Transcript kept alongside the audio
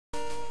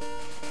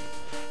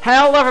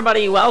Hello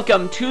everybody,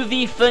 welcome to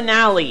the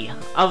finale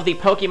of the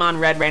Pokemon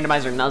Red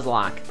Randomizer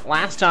Nuzlocke.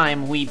 Last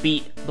time we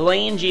beat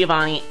Blaine,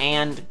 Giovanni,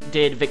 and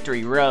did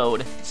Victory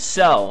Road,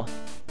 so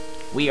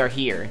we are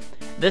here.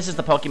 This is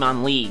the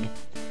Pokemon League,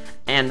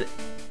 and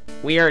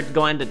we are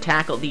going to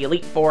tackle the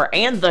Elite Four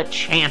and the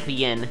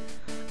Champion.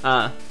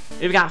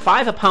 We've got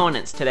 5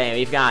 opponents today.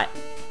 We've got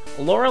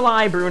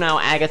Lorelei, Bruno,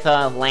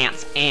 Agatha,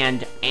 Lance,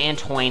 and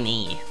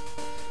Antoine.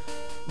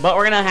 But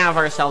we're gonna have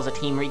ourselves a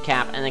team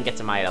recap and then get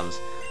some items.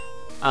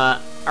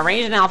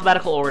 Arranged in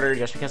alphabetical order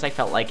just because I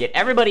felt like it.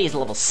 Everybody is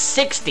level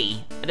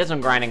 60. It is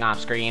some grinding off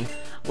screen.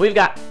 We've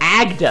got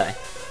Agda,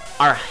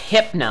 our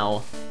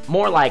Hypno,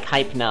 more like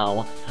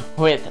Hypno,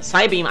 with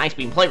Psybeam, Ice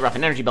Beam, Plate Rough,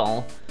 and Energy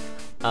Ball.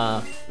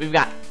 We've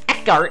got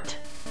Eckhart,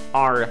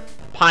 our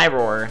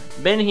Pyroar,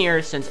 been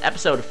here since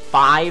episode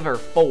 5 or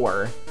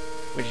 4,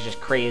 which is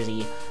just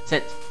crazy.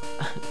 Since,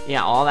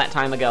 yeah, all that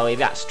time ago. We've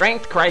got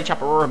Strength, Karate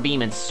Chop, Aurora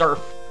Beam, and Surf.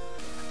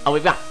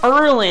 We've got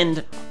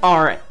Erland,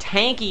 our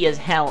tanky as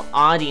hell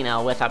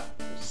Audino, with a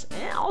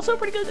also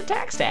pretty good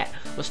attack stat.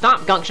 With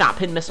Stomp, Gunk Shot,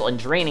 Pin Missile, and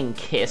Draining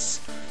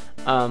Kiss.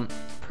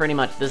 Pretty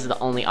much this is the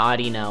only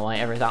Audino I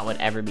ever thought would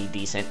ever be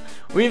decent.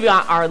 We've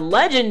got our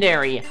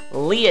legendary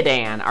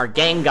Leodan, our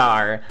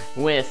Gengar,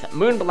 with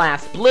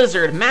Moonblast,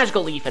 Blizzard,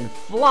 Magical Leaf, and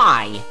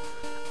Fly.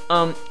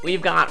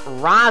 We've got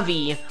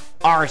Ravi,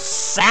 our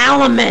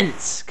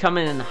Salamence,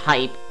 coming in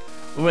hype,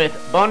 with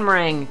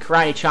Bumerang,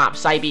 Karate Chop,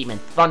 Psybeam,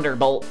 and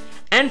Thunderbolt.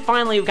 And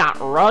finally, we've got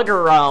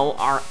Ruggero,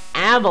 our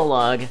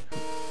Avalugg,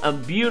 a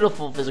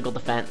beautiful physical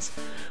defense,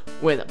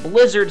 with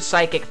Blizzard,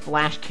 Psychic,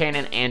 Flash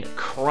Cannon, and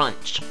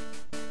Crunch.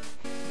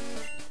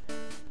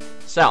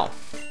 So,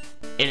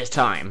 it is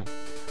time.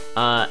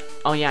 Oh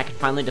yeah, I can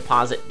finally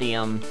deposit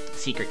the,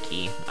 secret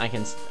key. I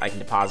can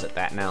deposit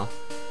that now.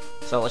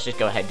 So let's just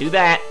go ahead and do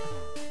that.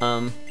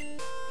 I'm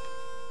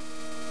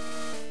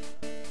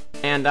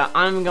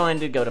going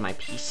to go to my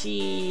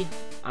PC.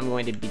 I'm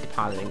going to be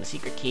depositing the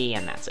secret key,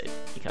 and that's it.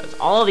 Because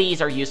all of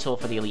these are useful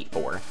for the Elite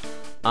Four.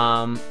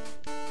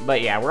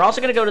 But yeah, we're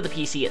also going to go to the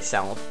PC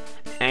itself.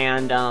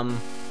 And,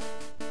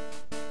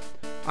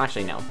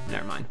 actually, no.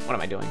 Never mind. What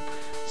am I doing?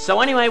 So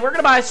anyway, we're going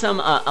to buy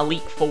some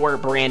Elite Four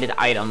branded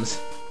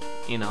items.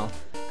 You know,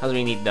 because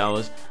we need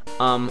those.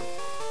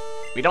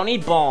 We don't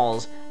need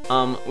balls.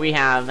 We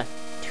have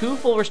 2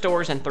 full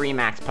restores and 3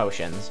 max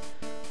potions.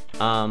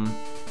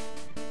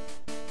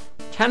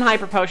 10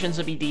 hyper potions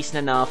would be decent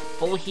enough.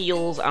 Full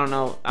heals, I don't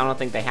know. I don't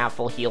think they have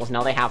full heals.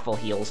 No, they have full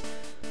heals.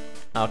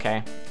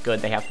 Okay, good,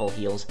 they have full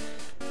heals.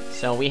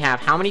 So we have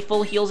how many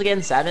full heals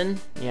again? 7?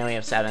 Yeah, we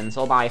have 7. So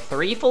I'll buy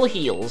 3 full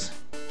heals.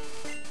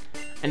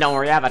 And don't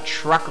worry, I have a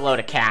truckload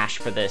of cash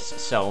for this,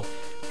 so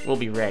we'll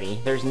be ready.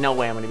 There's no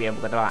way I'm going to be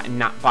able to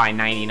not buy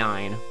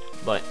 99.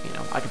 But, you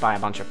know, I could buy a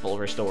bunch of full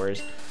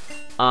restores.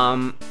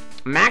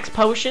 Max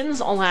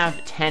potions, I'll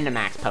have 10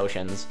 max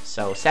potions.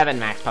 So 7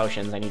 max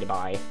potions I need to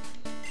buy.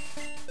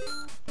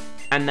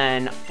 And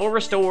then full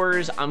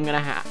restores, I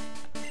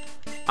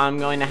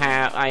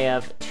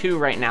have 2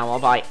 right now. I'll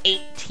buy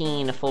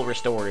 18 full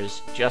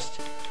restores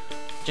just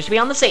to be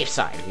on the safe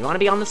side. You want to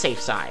be on the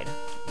safe side,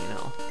 you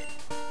know.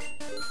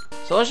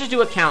 So let's just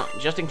do a count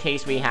just in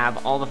case we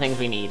have all the things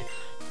we need.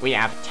 We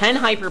have 10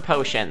 hyper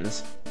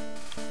potions.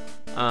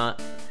 Yeah,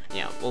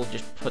 we'll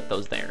just put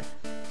those there.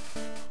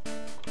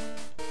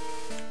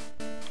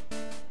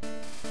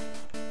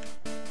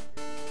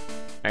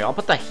 Alright, I'll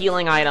put the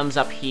healing items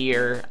up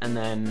here, and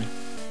then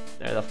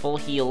the full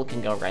heal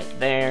can go right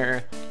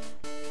there.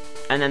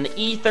 And then the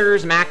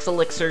ethers, max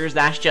elixirs,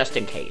 that's just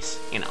in case,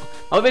 you know.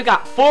 Oh, we've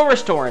got full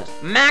restores,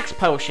 max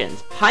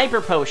potions,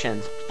 hyper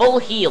potions, full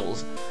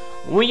heals.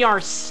 We are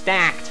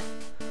stacked.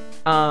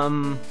 I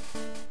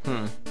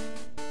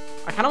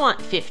kind of want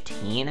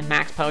 15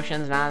 max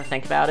potions now that I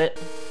think about it.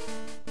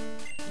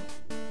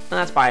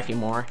 Let's buy a few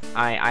more.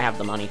 I have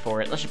the money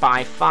for it. Let's just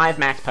buy 5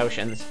 max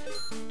potions,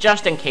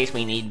 just in case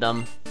we need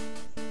them.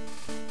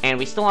 And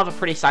we still have a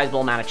pretty sizable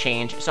amount of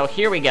change. So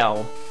here we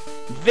go.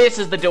 This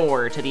is the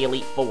door to the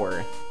Elite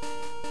Four.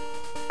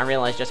 I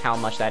realize just how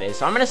much that is.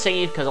 So I'm going to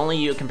save, because only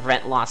you can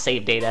prevent lost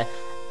save data.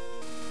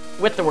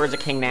 With the words of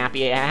King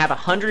Nappy, I have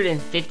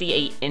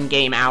 158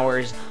 in-game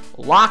hours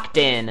locked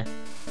in.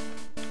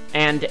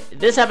 And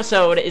this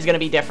episode is going to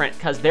be different,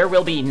 because there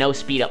will be no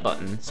speed-up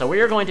button. So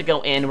we're going to go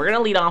in. We're going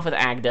to lead off with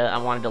Agda. I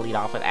wanted to lead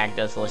off with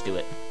Agda, so let's do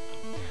it.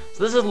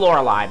 So this is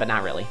Lorelei, but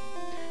not really.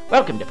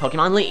 Welcome to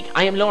Pokemon League.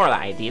 I am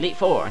Lorelei, the Elite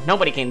Four.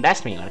 Nobody can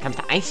best me when it comes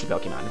to icy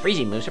Pokemon.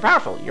 Freezing moves are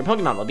powerful. Your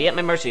Pokemon will be at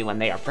my mercy when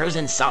they are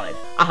frozen solid.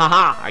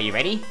 Ahaha, are you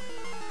ready?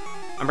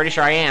 I'm pretty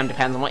sure I am,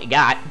 depends on what you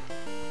got.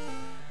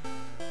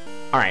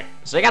 Alright,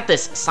 so I got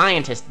this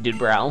scientist dude,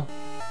 bro,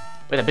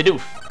 with a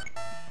Bidoof.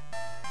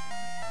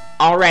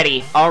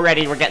 Already,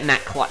 we're getting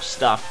that clutch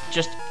stuff.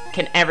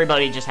 Can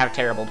everybody just have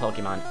terrible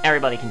Pokemon?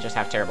 Everybody can just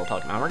have terrible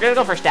Pokemon. We're gonna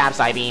go for Stab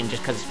Psybeam,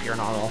 just because it's pure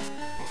normal.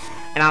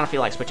 And I don't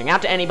feel like switching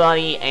out to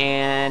anybody,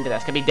 and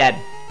that's gonna be dead.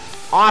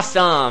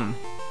 Awesome!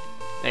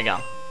 There you go.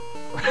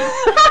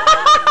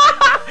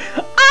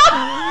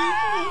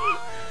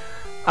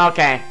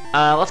 Okay,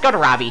 let's go to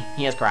Ravi.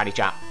 He has Karate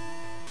Chop.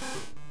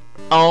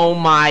 Oh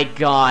my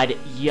god,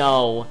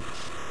 yo.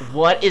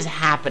 What is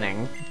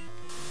happening?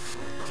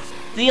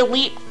 The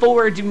Elite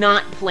Four do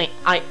not play...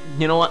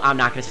 You know what? I'm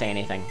not gonna say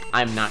anything.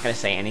 I'm not gonna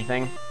say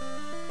anything.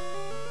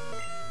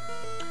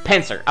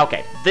 Pinsir.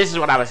 Okay, this is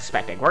what I was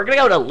expecting. We're gonna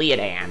go to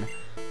Leodan,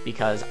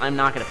 because I'm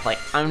not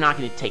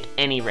gonna take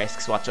any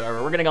risks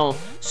whatsoever. We're gonna go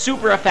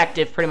super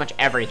effective, pretty much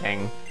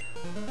everything.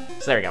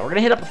 So there we go. We're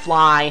gonna hit up a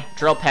Fly,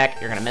 Drill Peck.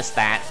 You're gonna miss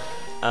that.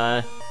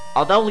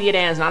 Although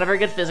Leodan is not a very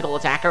good physical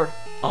attacker.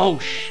 Oh,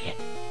 shit.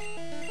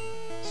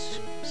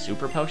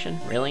 Super Potion?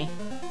 Really?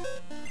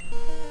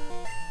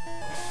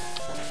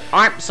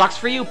 Alright, sucks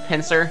for you,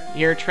 Pinsir.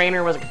 Your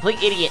trainer was a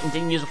complete idiot and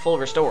didn't use a full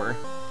restore.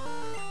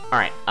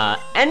 Alright,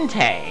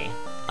 Entei.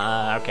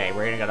 Okay,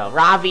 we're gonna go to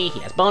Ravi. He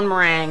has Bone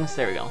Meringues.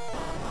 There we go.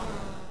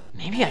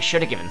 Maybe I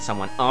should have given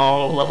someone...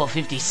 Oh, level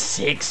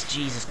 56.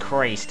 Jesus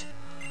Christ.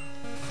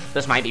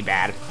 This might be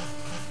bad.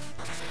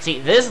 See,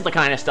 this is the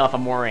kind of stuff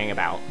I'm worrying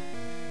about.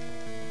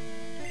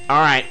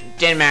 Alright,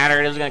 didn't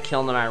matter. It was gonna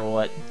kill no matter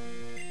what.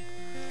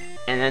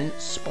 And then,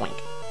 Spoink.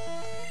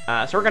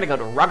 So we're gonna go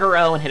to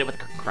Ruggero and hit it with a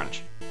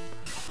Crunch.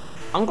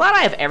 I'm glad I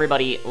have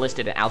everybody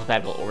listed in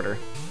alphabetical order.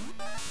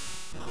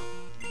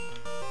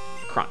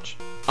 Crunch.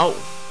 Oh.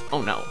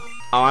 Oh no.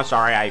 Oh, I'm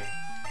sorry,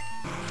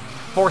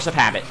 Force of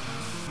Habit.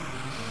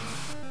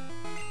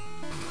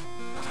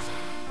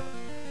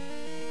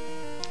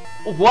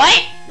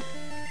 What?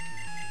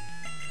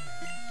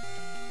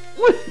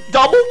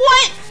 Double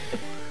what?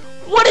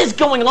 What is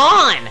going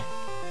on?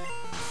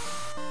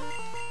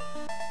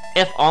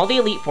 If all the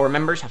Elite Four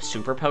members have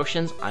super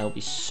potions, I'll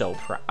be so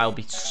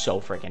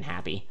freaking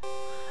happy.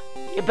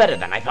 You're better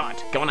than I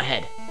thought. Go on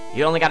ahead.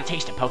 You only got a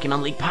taste of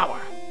Pokemon League power.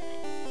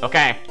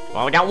 Okay,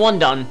 well, I got one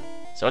done,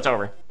 so it's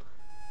over.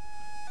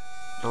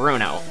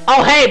 Bruno.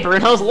 Oh, hey,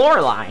 Bruno's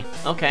Lorelei.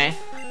 Okay.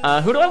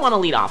 Who do I want to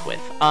lead off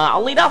with?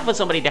 I'll lead off with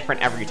somebody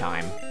different every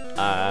time.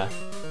 Well,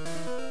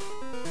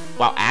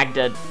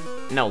 Agda...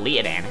 No,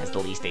 Leodan has the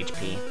least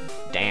HP.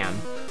 Damn.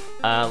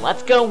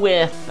 Let's go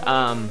with,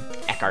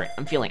 Eckhart.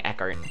 I'm feeling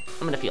Eckhart.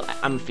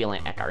 I'm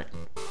feeling Eckhart.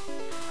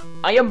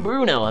 I am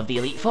Bruno of the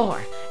Elite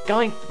Four.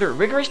 Going through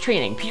rigorous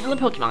training, people in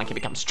Pokemon can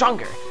become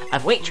stronger.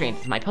 I've weight trained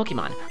with my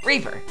Pokemon,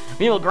 Reaver.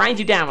 We will grind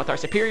you down with our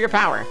superior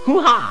power.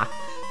 Hoo-ha!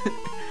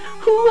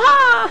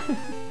 Hoo-ha!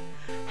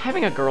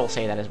 Having a girl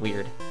say that is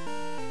weird.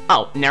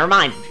 Oh, never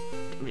mind.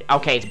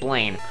 Okay, it's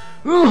Blaine.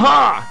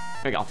 Hoo-ha!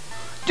 There we go.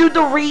 Dude,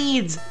 the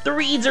Reeds! The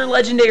Reeds are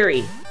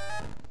legendary!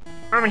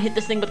 I'm gonna hit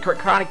this thing with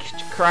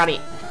karate.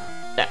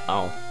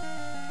 Oh.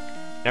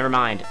 Never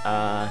mind.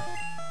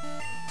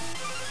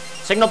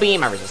 Signal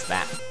Beam, I resist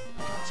that.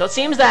 So it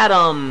seems that,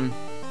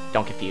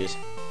 don't confuse.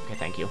 Okay,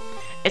 thank you.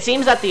 It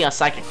seems that the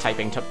Psychic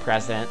typing took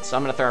precedent, so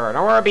I'm gonna throw an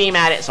Aurora Beam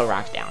at it so it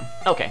rocks down.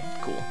 Okay,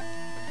 cool.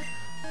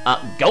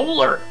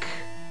 Golurk!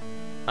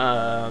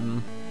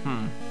 I'm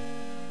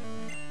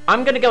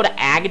gonna go to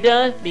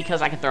Agda,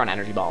 because I can throw an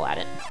Energy Ball at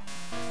it.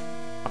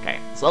 Okay,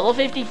 it's level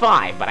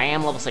 55, but I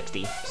am level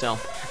 60, so...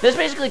 This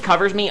basically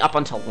covers me up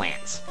until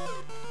Lance.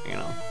 You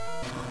know.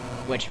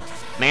 Which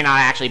may not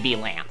actually be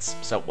Lance,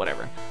 so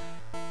whatever.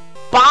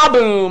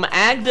 Baboom!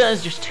 Agda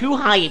is just too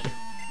hype.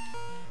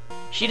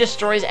 She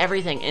destroys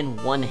everything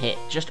in one hit.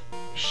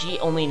 She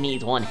only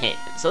needs one hit.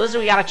 So this is,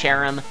 we got a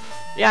Cherim.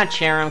 We got a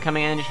Cherim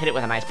coming in, just hit it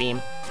with an Ice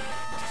Beam.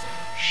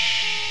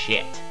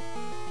 Shit.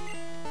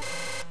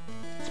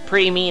 It's a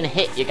pretty mean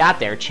hit you got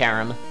there,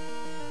 Cherim.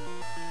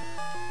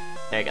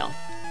 There you go.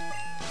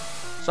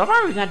 So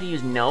far, we've had to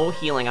use no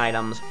healing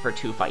items for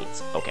 2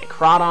 fights. Okay,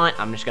 Crawdaunt,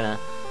 I'm just gonna...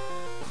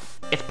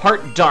 It's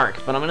part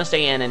dark, but I'm gonna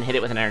stay in and hit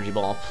it with an Energy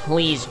Ball.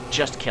 Please,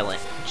 just kill it.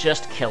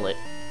 Just kill it.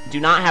 Do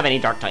not have any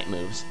Dark-type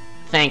moves.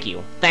 Thank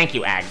you. Thank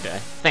you, Agda.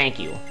 Thank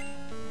you.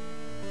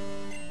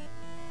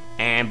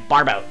 And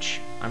Barboach.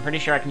 I'm pretty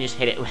sure I can just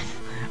hit it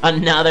with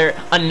another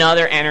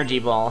Energy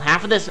Ball.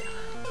 Half of this...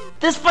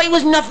 This fight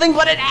was nothing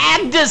but an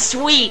Agda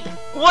sweep!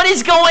 What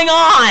is going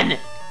on?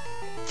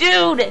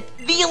 Dude,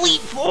 the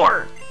Elite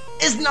Four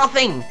is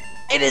nothing!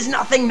 It is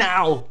nothing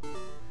now!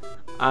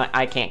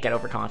 I can't get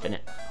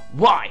overconfident.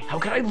 Why? How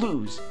could I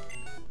lose?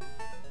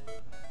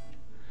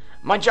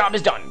 My job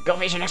is done. Go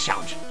face your next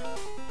challenge.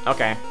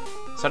 Okay.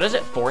 So does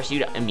it force you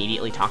to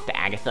immediately talk to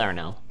Agatha or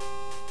no?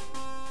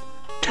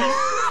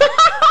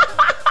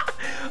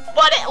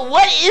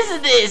 What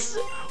is this?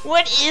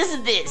 What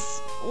is this?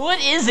 What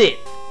is it?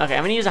 Okay,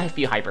 I'm gonna use a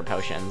few Hyper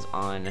Potions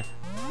on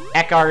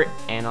Eckhart,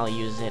 and I'll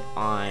use it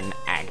on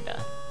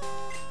Agda.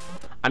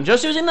 I'm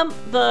just using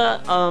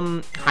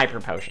the Hyper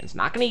Potions.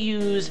 Not gonna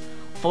use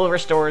full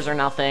restores or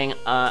nothing.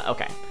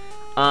 Okay.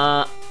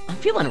 I'm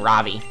feeling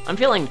Ravi. I'm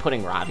feeling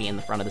putting Ravi in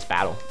the front of this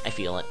battle. I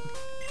feel it.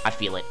 I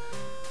feel it.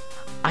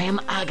 I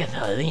am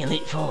Agatha, the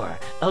Elite Four.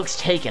 Oak's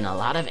taken a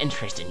lot of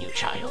interest in you,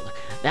 child.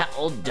 That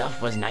old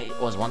duff was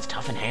once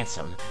tough and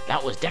handsome.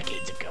 That was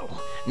decades ago.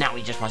 Now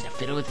he just wants to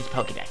fiddle with his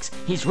Pokedex.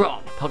 He's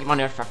wrong. Pokemon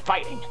are for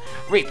fighting.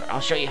 Reaper,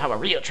 I'll show you how a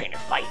real trainer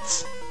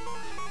fights.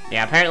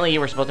 Yeah, apparently you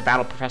were supposed to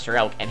battle Professor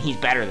Oak, and he's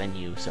better than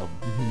you, so...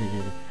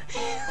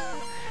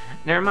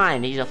 Never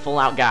mind, he's a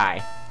full-out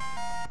guy.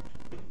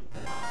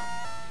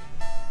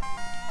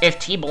 If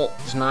T-Bolt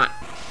does not...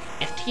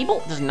 If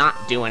T-Bolt does not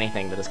do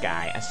anything to this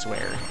guy, I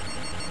swear.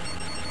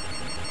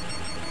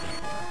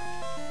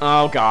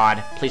 Oh,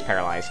 God. Please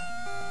paralyze.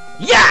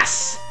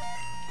 Yes!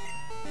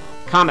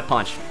 Comet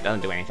Punch.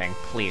 Doesn't do anything.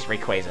 Please,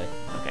 Rayquaza.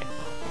 Okay.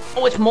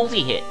 Oh, it's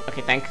multi-hit.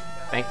 Okay, thank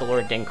the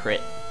Lord it didn't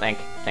crit. Thank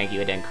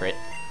you, it didn't crit.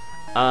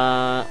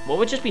 What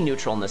would just be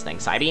neutral in this thing?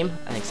 Psybeam?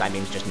 I think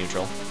Psybeam's just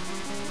neutral.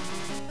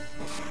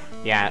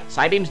 Yeah,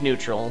 Psybeam's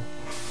neutral.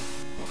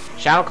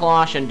 Shadow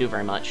Claw shouldn't do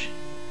very much.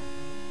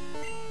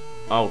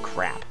 Oh,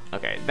 crap.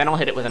 Okay, then I'll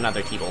hit it with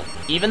another T-Bolt.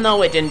 Even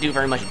though it didn't do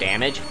very much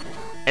damage,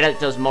 it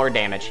does more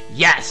damage.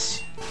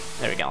 Yes!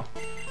 There we go.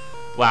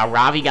 Wow,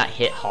 Ravi got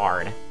hit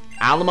hard.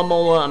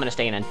 Alomomola, I'm gonna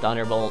stay in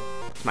Thunderbolt.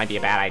 This might be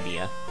a bad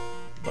idea,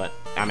 but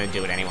I'm gonna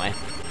do it anyway.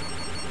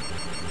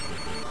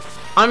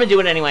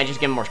 Just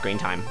give him more screen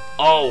time.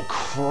 Oh,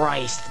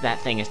 Christ, that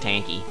thing is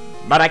tanky.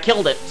 But I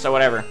killed it, so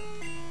whatever.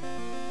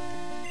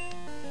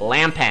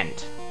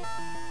 Lampent.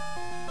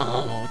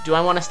 Oh, do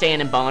I want to stay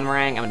in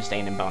Bonemerang? I'm gonna stay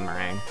in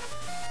Bonemerang.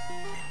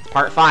 It's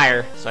part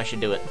fire, so I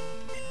should do it.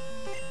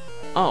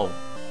 Oh,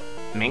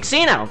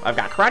 Minxino. I've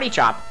got Karate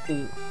Chop.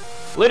 Ooh.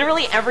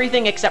 Literally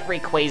everything except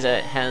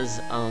Rayquaza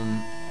has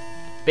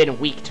been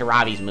weak to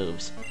Ravi's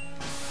moves.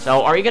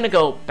 So are you gonna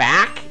go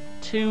back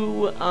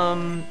to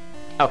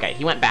Okay,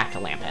 he went back to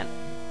Lampent.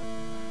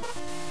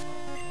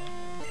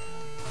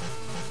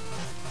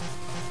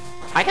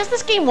 I guess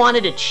this game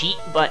wanted to cheat,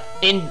 but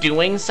in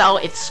doing so,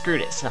 it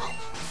screwed itself.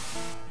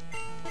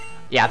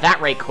 Yeah, that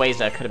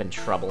Rayquaza could have been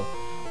trouble.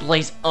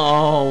 Blaze...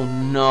 Oh,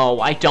 no.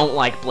 I don't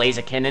like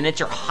Blaziken, and it's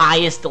your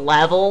highest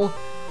level?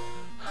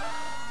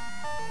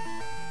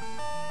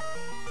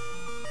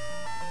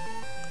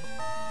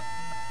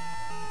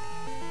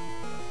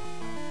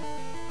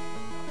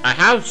 I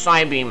have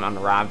Psybeam on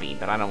Ravi,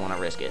 but I don't want to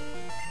risk it.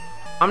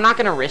 I'm not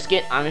going to risk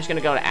it. I'm just going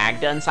to go to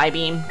Agda and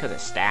Psybeam, because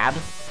it's Stab.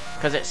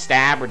 Because it's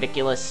Stab,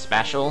 ridiculous,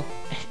 special.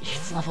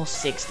 It's level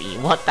 60.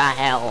 What the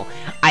hell?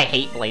 I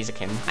hate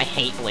Blaziken. I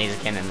hate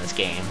Blaziken in this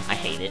game. I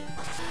hate it.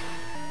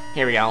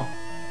 Here we go.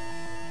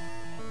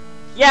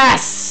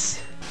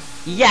 Yes!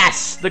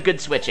 Yes! The good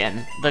switch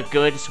in. The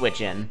good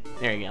switch in.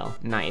 There you go.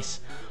 Nice.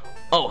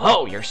 Oh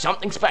ho, you're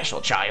something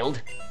special,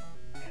 child.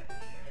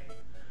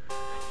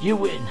 You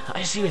win.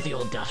 I see what the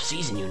old duff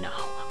sees in you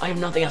now. I have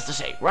nothing else to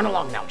say. Run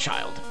along now,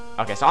 child.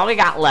 Okay, so all we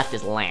got left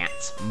is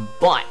Lance.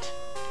 But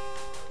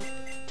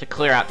to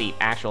clear out the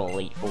actual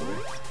Elite Four,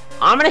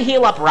 I'm gonna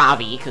heal up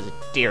Ravi, because,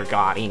 dear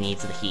God, he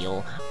needs the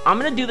heal. I'm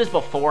gonna do this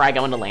before I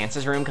go into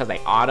Lance's room, because they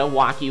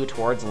auto-walk you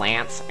towards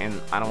Lance,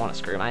 and I don't want to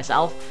screw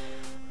myself.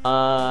 Do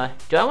I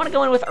want to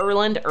go in with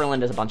Erland?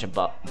 Erland is a bunch of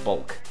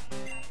bulk.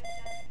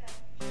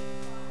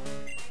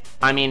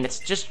 I mean,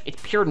 it's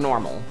pure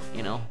normal,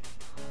 you know?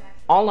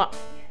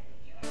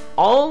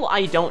 All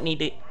I don't need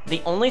to...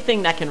 The only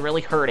thing that can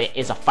really hurt it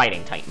is a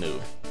fighting-type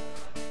move.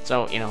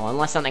 So, you know,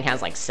 unless something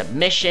has, like,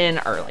 Submission,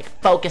 or, like,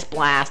 Focus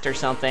Blast or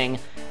something,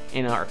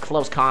 you know, or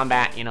Close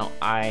Combat, you know,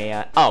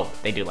 oh,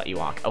 they do let you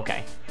walk.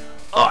 Okay.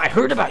 Oh, I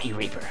heard about you,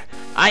 Reaper.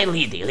 I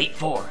lead the Elite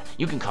Four.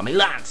 You can call me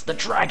Lance, the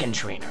Dragon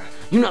Trainer.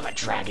 You know that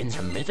dragons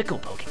are mythical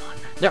Pokemon.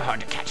 They're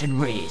hard to catch and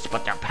raise,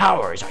 but their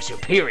powers are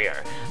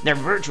superior. They're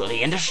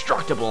virtually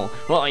indestructible.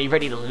 Well, are you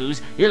ready to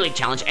lose? Your league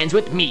challenge ends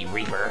with me,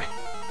 Reaper.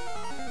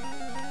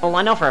 Well,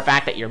 I know for a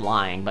fact that you're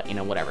lying, but, you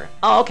know, whatever.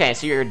 Oh, okay,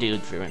 so you're a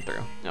dude through and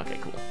through. Okay,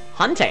 cool.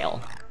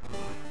 Huntail.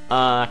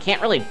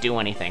 Can't really do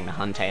anything to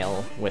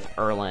Huntail with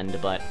Erland,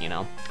 but, you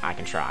know, I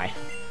can try.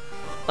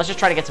 Let's just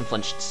try to get some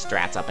flinch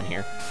strats up in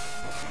here.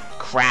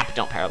 Crap,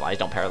 don't paralyze,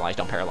 don't paralyze,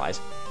 don't paralyze.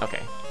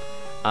 Okay.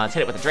 Let's hit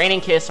it with a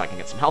Draining Kiss so I can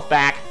get some health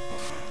back.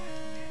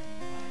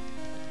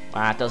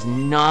 Wow, it does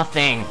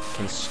nothing.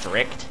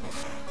 Constrict.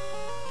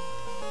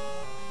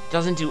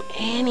 Doesn't do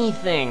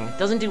anything.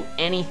 Doesn't do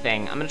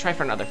anything. I'm gonna try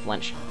for another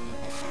flinch.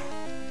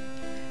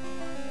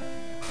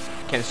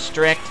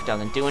 Constrict,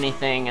 doesn't do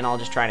anything, and I'll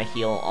just try to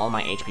heal all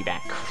my HP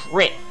back.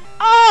 Crit.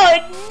 Oh,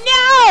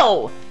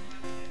 no!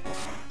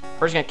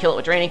 We're just gonna kill it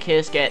with Draining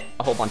Kiss, get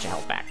a whole bunch of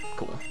health back.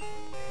 Cool.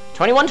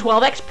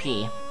 2112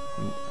 XP.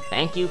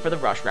 Thank you for the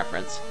Rush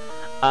reference.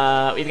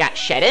 We've got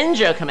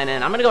Shedinja coming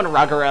in. I'm gonna go into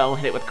Ruguro,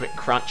 hit it with Quick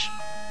Crunch.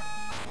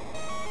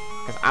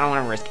 Because I don't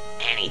want to risk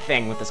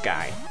anything with this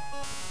guy.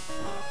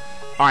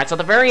 Alright, so at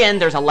the very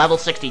end, there's a level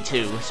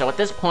 62. So at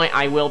this point,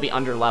 I will be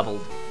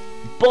under-leveled.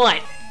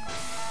 But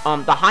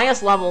the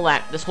highest level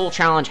that this whole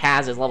challenge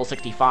has is level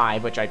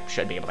 65, which I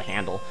should be able to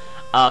handle.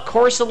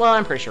 Corsola,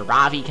 I'm pretty sure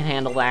Ravi can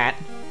handle that.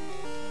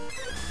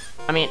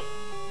 I mean,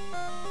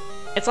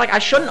 it's like I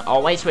shouldn't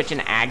always switch in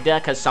Agda,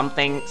 because some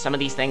of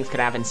these things could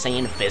have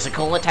insane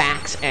physical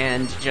attacks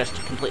and just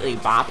completely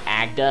bop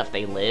Agda if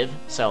they live.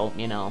 So,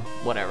 you know,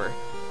 whatever.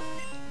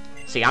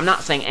 See, I'm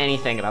not saying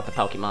anything about the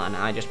Pokemon,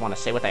 I just want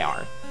to say what they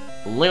are.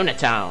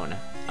 Lunatone.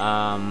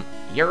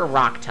 You're a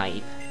rock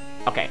type.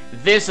 Okay,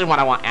 this is what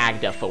I want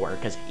Agda for,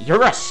 because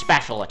you're a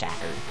special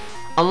attacker.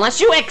 Unless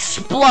you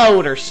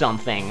explode or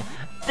something,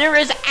 there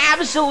is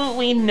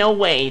absolutely no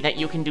way that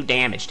you can do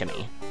damage to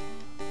me.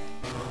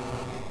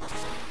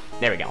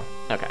 There we go.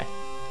 Okay.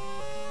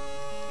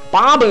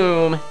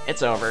 Ba-boom!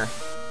 It's over.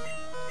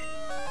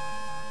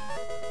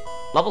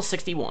 Level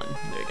 61.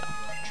 There you go.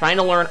 Trying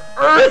to learn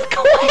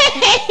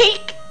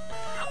Earthquake!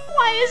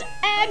 Why is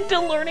Agda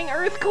learning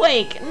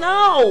Earthquake?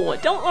 No!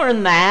 Don't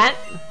learn that!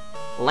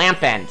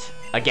 Lampent.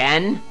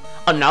 Again?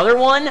 Another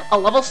one? A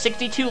level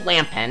 62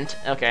 Lampent.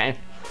 Okay.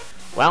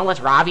 Well, that's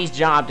Ravi's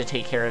job to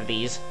take care of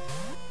these.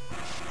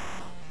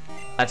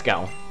 Let's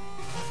go.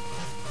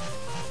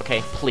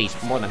 Okay, please.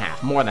 More than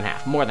half. More than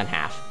half. More than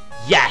half.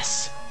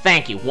 Yes!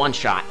 Thank you. One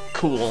shot.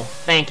 Cool.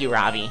 Thank you,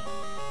 Ravi.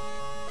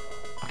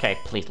 Okay,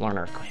 please learn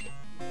Earthquake.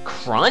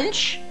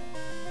 Crunch?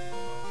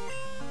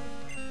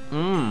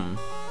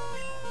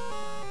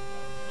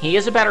 He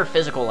is a better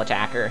physical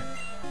attacker.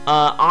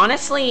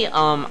 Honestly,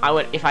 I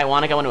would, if I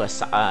want to go into a,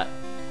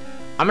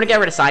 I'm gonna get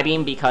rid of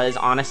Psybeam because,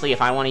 honestly,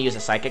 if I want to use a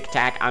Psychic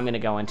attack, I'm gonna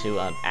go into,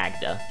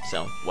 Agda.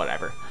 So,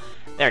 whatever.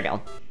 There we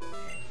go.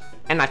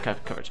 And that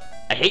coverage.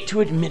 I hate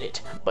to admit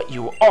it, but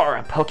you are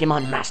a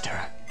Pokemon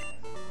Master.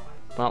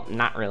 Well,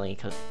 not really,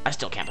 because I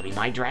still can't believe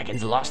my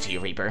dragons lost to you,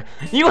 Reaper.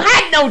 You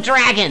had no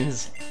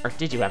dragons! Or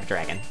did you have a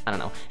dragon? I don't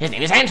know. His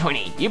name is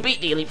Antoine. You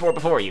beat the Elite Four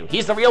before you.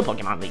 He's the real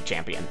Pokemon League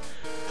champion.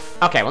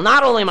 Okay, well,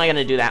 not only am I going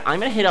to do that, I'm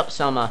going to hit up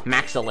some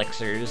Max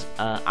Elixirs.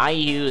 I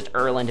used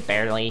Erland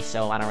barely,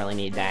 so I don't really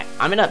need that.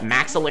 I'm going to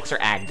Max Elixir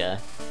Agda,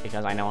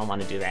 because I know I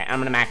want to do that. I'm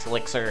going to Max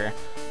Elixir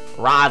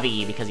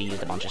Ravi, because he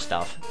used a bunch of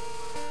stuff.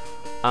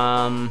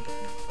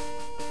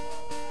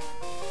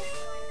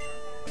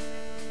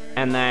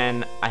 And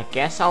then, I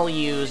guess I'll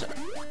use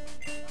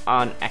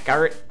on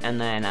Eckhart, and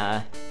then,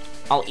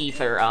 I'll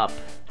Ether up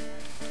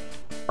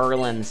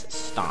Erland's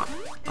Stomp.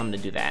 I'm gonna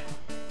do that.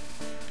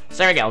 So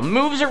there we go.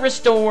 Moves are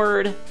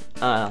restored.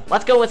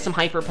 Let's go with some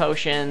Hyper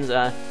Potions.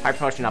 Hyper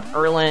Potion up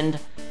Erland.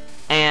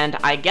 And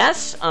I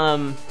guess,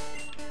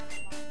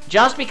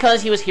 just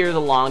because he was here the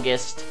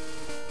longest,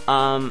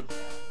 I'm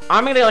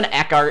gonna go into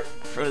Eckhart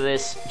for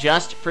this,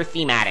 just for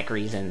thematic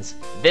reasons.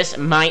 This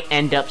might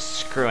end up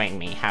screwing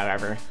me,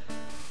 however.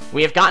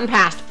 We have gotten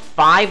past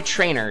 5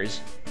 trainers.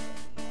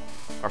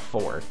 Or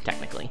 4,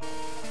 technically.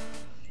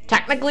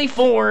 Technically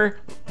 4,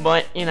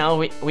 but, you know,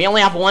 we only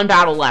have 1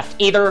 battle left.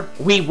 Either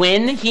we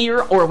win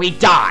here, or we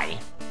die.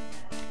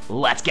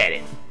 Let's get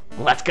it.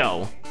 Let's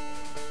go.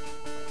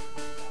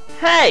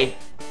 Hey!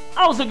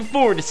 I was looking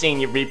forward to seeing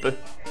you, Reaper.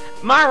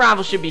 My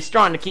rival should be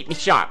strong to keep me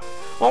sharp.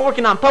 While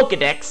working on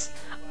Pokedex,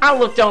 I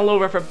looked all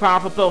over for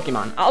powerful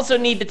Pokemon. I also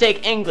need to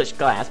take English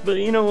class, but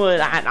you know what?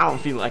 I don't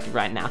feel like it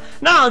right now.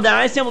 Now that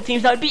I assemble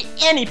teams that would beat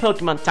any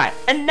Pokemon type.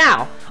 And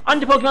now, I'm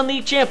the Pokemon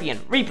League champion.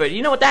 Reaper,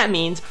 you know what that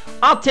means?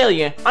 I'll tell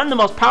you, I'm the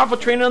most powerful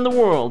trainer in the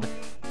world.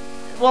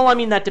 Well, I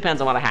mean, that depends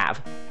on what I have.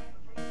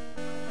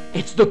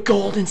 It's the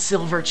gold and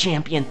silver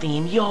champion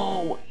theme,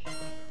 yo!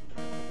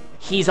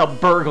 He's a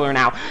burglar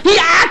now. He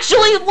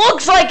actually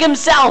looks like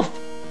himself!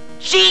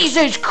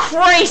 Jesus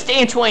Christ,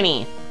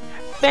 Antoine!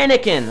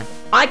 Fennekin,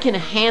 I can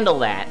handle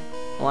that.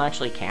 Well,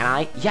 actually, can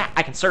I? Yeah,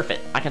 I can surf it.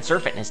 I can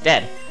surf it and it's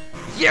dead.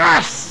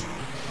 Yes!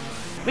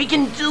 We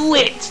can do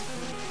it!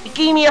 It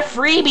gave me a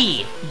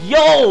freebie!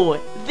 Yo!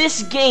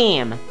 This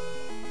game!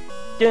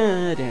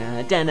 Alright,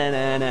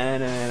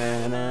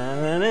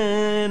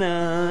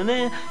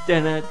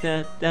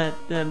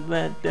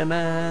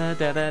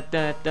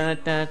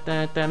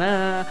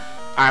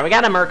 we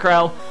got a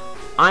Murkrow.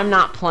 I'm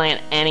not playing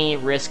any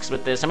risks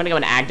with this. I'm gonna go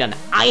into Agda and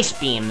Ice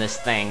Beam this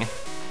thing.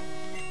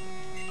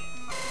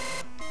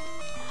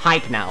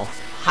 Hype now.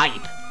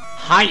 Hype.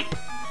 Hype!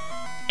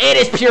 It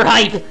is pure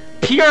hype!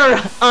 Pure,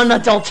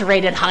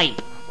 unadulterated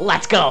hype!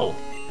 Let's go!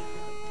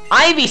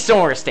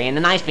 Ivysaur, stay in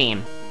the Ice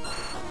Beam.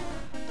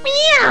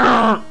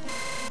 Meow!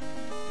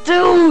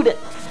 Dude!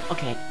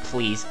 Okay,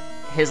 please.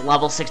 His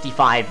level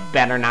 65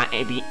 better not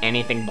be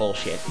anything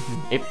bullshit.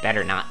 It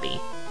better not be.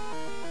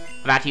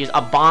 I'm about to use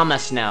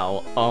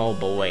Abomasnow. Oh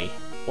boy.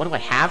 What do I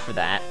have for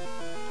that?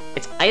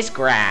 It's Ice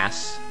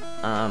Grass.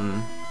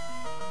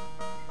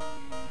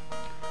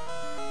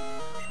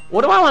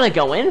 What do I want to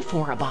go in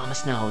for,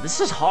 Abomasnow? This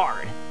is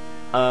hard.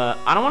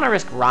 I don't want to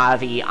risk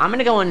Ravi. I'm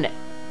gonna go in...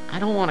 I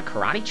don't want to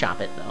Karate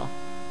Chop it, though.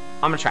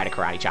 I'm gonna try to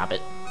Karate Chop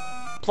it.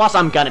 Plus,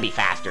 I'm gonna be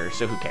faster,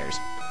 so who cares?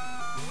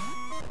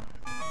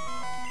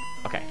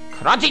 Okay,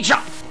 Karate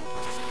Chop!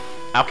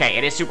 Okay,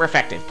 it is super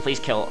effective. Please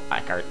kill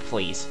Eckhart,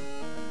 please.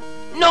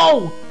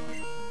 No!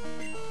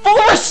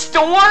 Force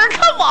Storm?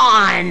 Come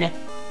on!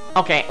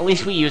 Okay, at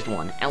least we used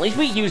one. At least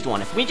we used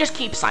one. If we just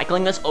keep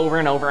cycling this over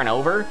and over and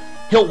over,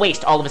 he'll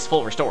waste all of his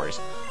full restores.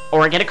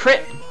 Or get a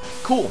crit.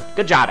 Cool.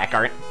 Good job,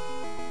 Eckhart.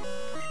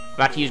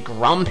 About to use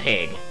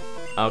Grumpig.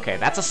 Okay,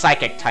 that's a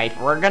Psychic type.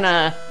 We're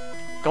gonna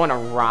go into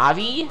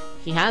Ravi.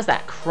 He has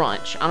that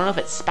Crunch. I don't know if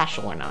it's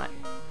special or not.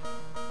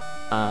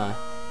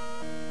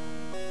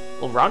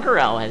 Well,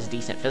 Ruggerel has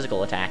decent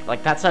physical attack.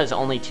 Like, that's his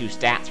only 2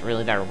 stats,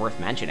 really, that are worth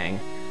mentioning.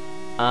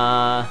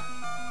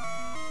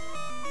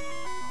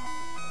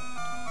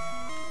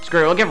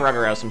 Screw it, we'll give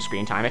Ruggerel some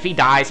screen time. If he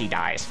dies, he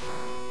dies.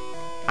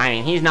 I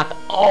mean, he's not the...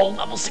 Oh,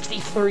 level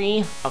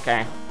 63?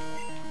 Okay.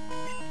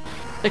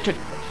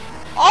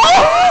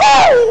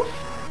 Oh!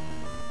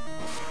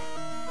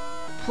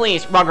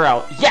 Please,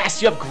 Ruggerel.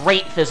 Yes, you have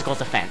great physical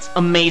defense.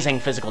 Amazing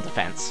physical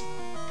defense.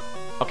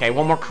 Okay,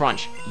 one more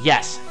crunch.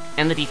 Yes.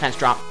 And the defense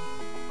drop.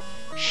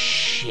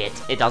 Shit.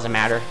 It doesn't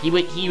matter. He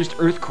used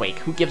Earthquake.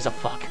 Who gives a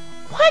fuck?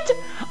 What?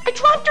 I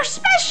dropped her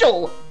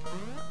special!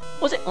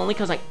 Was it only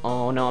because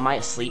oh no, am I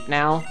asleep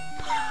now?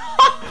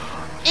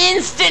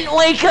 Instant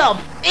wake up!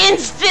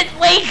 Instant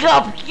wake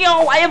up!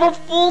 Yo, I have a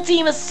full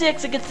team of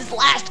 6 against this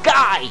last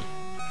guy!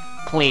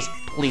 Please,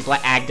 please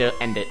let Agda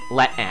end it.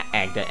 Let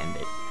Agda end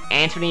it.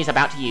 Anthony's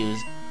about to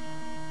use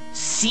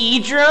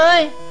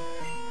Seadra?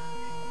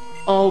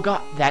 Oh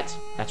god, that's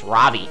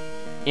Ravi.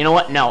 You know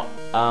what? No.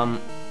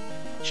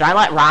 Should I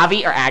let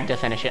Ravi or Agda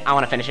finish it? I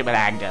want to finish it with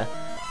Agda.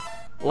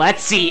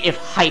 Let's see if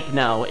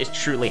Hype-No is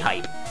truly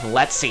hype.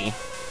 Let's see.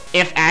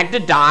 If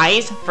Agda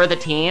dies for the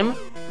team,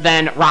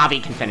 then Ravi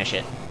can finish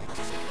it.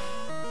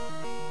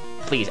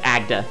 Please,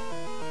 Agda.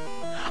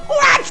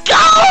 Let's go!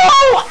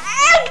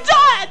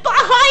 Agda! The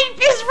hype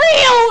is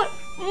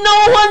real! No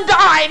one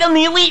died on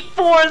the Elite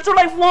Four. That's what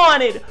I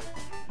wanted.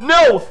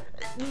 No,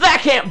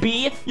 that can't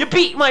be. You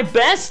beat my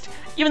best,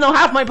 even though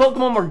half my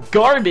Pokemon were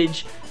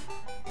garbage.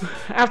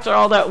 After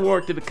all that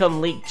work to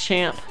become League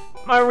Champ,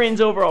 my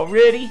reign's over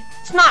already.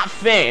 It's not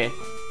fair.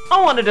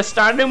 I wanted to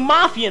start a new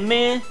Mafia,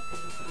 man.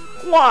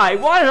 Why?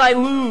 Why did I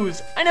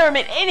lose? I never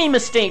made any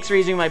mistakes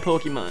raising my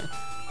Pokemon.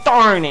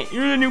 Darn it,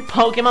 you're the new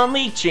Pokemon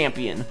League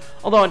champion.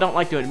 Although I don't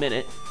like to admit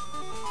it.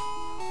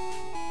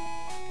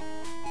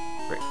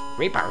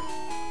 Reaper.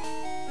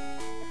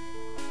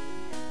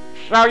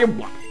 So you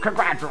won.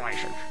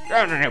 Congratulations.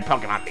 You're the new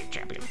Pokemon League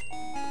champion.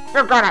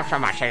 You've grown up so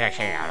much.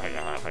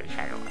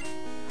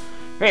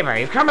 Reaper,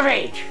 you've come of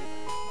age.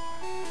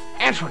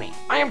 Anthony,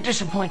 I am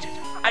disappointed.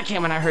 I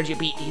came when I heard you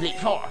beat Elite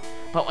Four,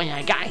 but when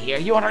I got here,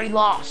 you already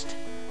lost.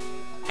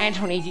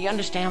 Anthony, do you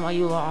understand why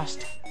you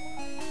lost?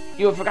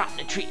 You have forgotten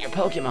to treat your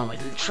Pokemon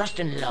with trust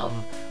and love.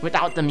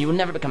 Without them, you will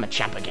never become a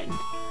champ again.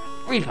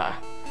 Reaper,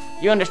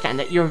 you understand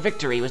that your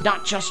victory was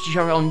not just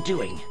your own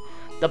doing.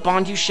 The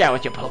bond you share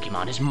with your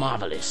Pokemon is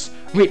marvelous.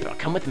 Reaper,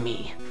 come with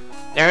me.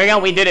 There we go,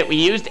 we did it. We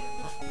used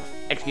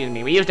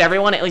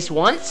everyone at least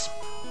once?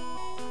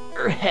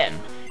 Ahem.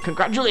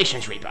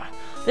 Congratulations, Reaper.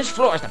 This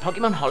floor is the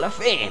Pokemon Hall of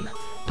Fame.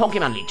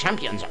 Pokemon League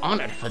champions are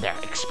honored for their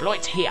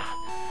exploits here.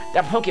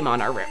 Their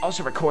Pokemon are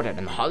also recorded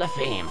in the Hall of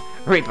Fame.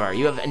 Reaper,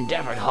 you have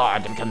endeavored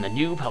hard to become the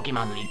new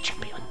Pokemon League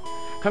champion.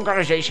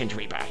 Congratulations,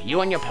 Reaper.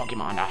 You and your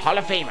Pokemon are Hall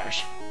of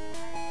Famers.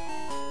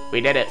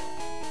 We did it.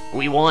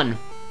 We won.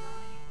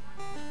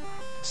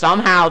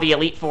 Somehow, the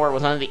Elite Four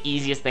was one of the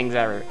easiest things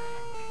ever.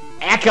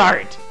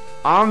 Eckhart!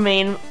 Our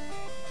main...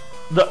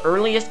 the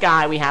earliest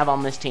guy we have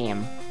on this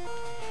team.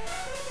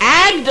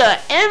 Agda!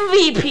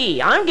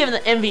 MVP! I'm giving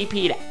the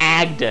MVP to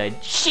Agda.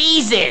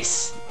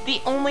 Jesus!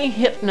 The only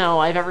Hypno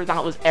I've ever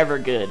thought was ever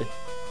good.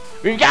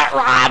 We've got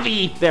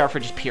Ravi there for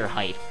just pure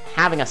hype.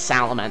 Having a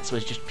Salamence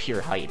was just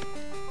pure hype.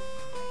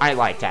 I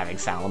liked having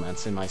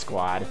Salamence in my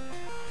squad.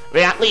 We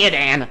got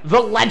Leodan, the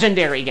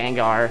legendary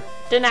Gengar.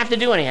 Didn't have to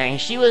do anything.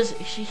 He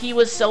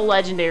was so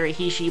legendary,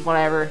 she,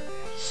 whatever.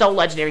 So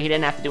legendary he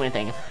didn't have to do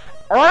anything.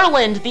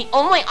 Erland, the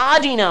only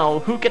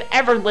Audino who could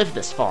ever live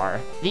this far.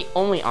 The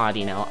only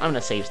Audino. I'm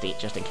gonna save state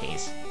just in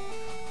case.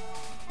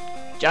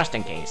 Just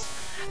in case.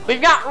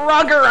 We've got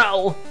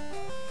Ruggero!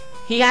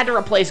 He had to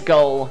replace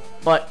Goal,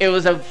 but it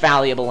was a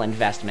valuable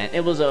investment.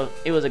 It was a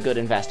good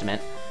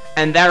investment.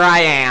 And there I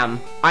am.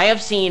 I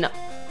have seen...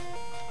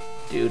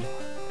 Dude,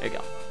 there you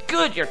go.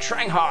 Good, you're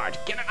trying hard.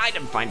 Get an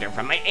item finder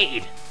from my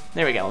aid.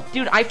 There we go.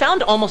 Dude, I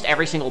found almost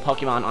every single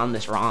Pokemon on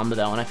this ROM,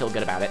 though, and I feel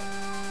good about it.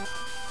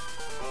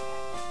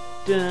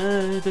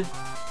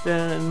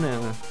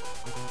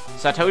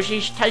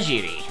 Satoshi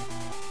Tajiri.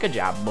 Good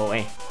job,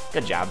 boy.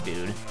 Good job,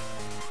 dude.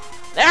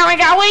 There we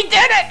go, we did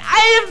it!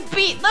 I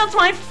have that's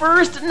my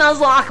first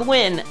Nuzlocke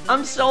win.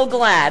 I'm so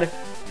glad.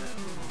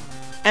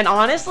 And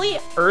honestly,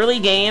 early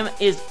game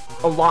is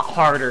a lot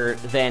harder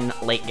than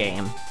late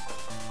game.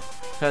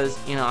 Because,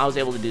 you know, I was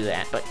able to do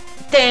that. But,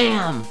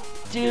 damn!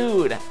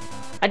 Dude!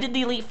 I did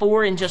the Elite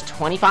Four in just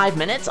 25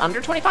 minutes?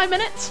 Under 25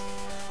 minutes?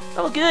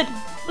 That was good.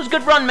 It was a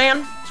good run,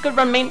 man. It's a good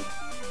run, man.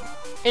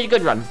 It's a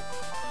good run.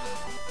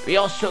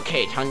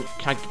 Ryosuke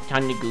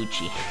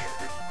Taniguchi.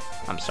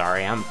 I'm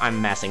sorry,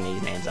 I'm messing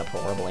these names up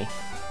horribly.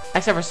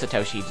 Except for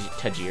Satoshi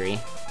Tajiri.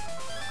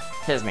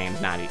 His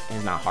name's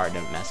is not hard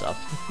to mess up.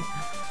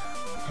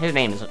 His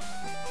name is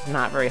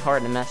not very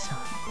hard to mess up.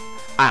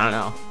 I don't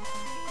know.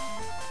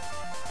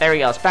 There we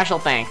go, special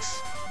thanks.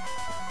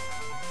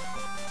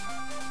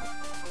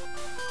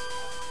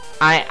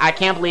 I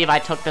can't believe I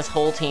took this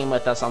whole team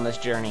with us on this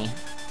journey.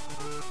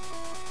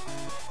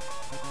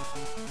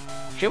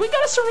 Should we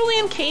go to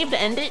Cerulean Cave to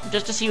end it,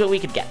 just to see what we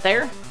could get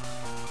there?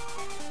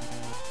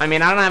 I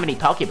mean, I don't have any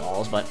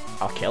Pokeballs, but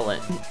I'll kill it.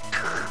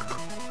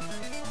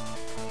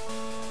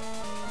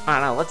 I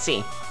don't know, let's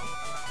see.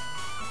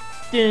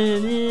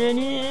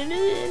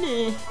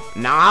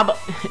 Knob?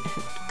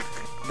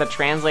 The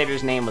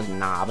translator's name was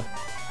Knob.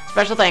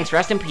 Special thanks,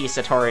 rest in peace,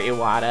 Satoru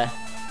Iwata.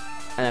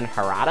 And then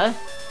Harada?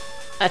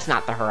 That's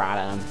not the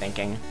Harada I'm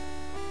thinking.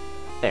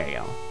 There you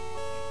go.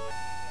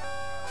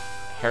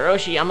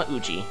 Hiroshi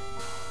Yamauchi.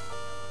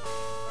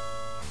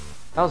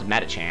 That was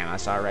Metachan I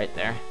saw right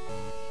there.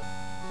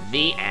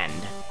 The end.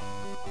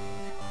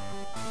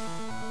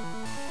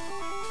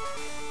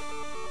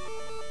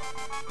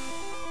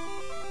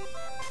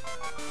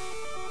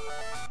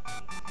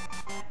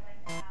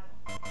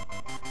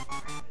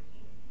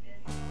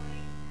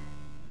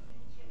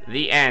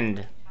 The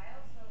end.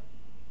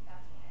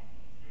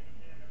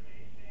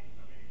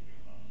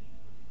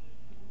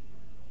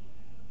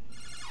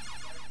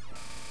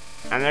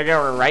 And there we go,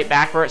 we're right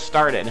back where it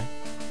started.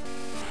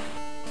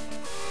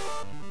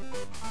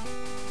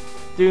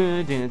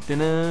 You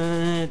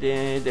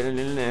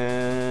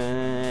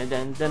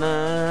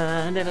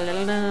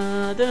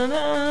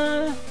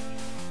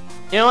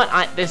know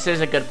what? This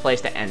is a good place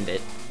to end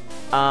it.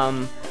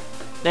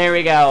 There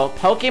we go.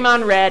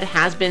 Pokemon Red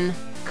has been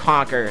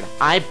conquered.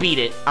 I beat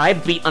it. I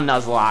beat a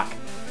Nuzlocke.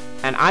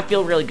 And I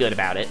feel really good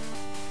about it.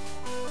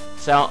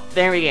 So,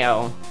 there we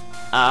go.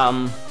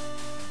 I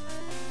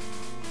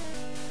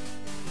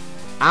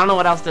don't know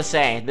what else to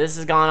say. This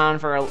has gone on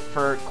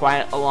for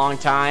quite a long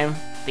time.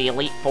 The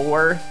Elite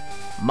Four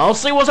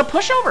mostly was a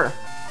pushover.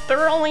 There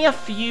were only a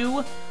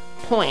few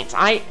points.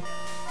 You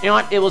know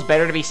what? It was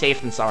better to be safe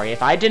than sorry.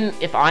 If I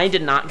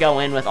did not go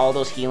in with all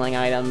those healing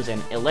items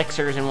and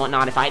elixirs and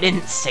whatnot, if I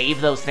didn't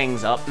save those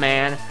things up,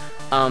 man,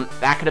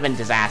 that could have been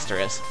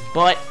disastrous.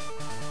 But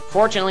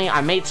fortunately,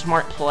 I made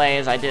smart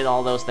plays. I did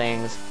all those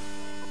things,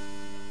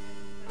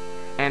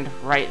 and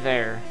right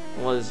there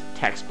was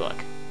textbook.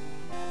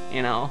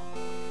 You know,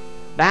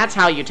 that's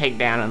how you take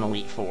down an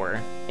Elite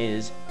Four.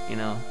 Is, you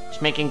know,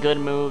 just making good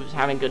moves,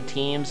 having good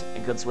teams,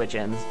 and good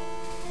switch-ins.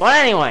 But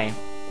anyway,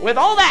 with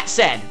all that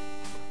said,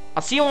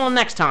 I'll see you all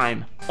next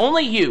time.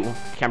 Only you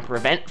can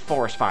prevent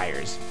forest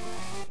fires.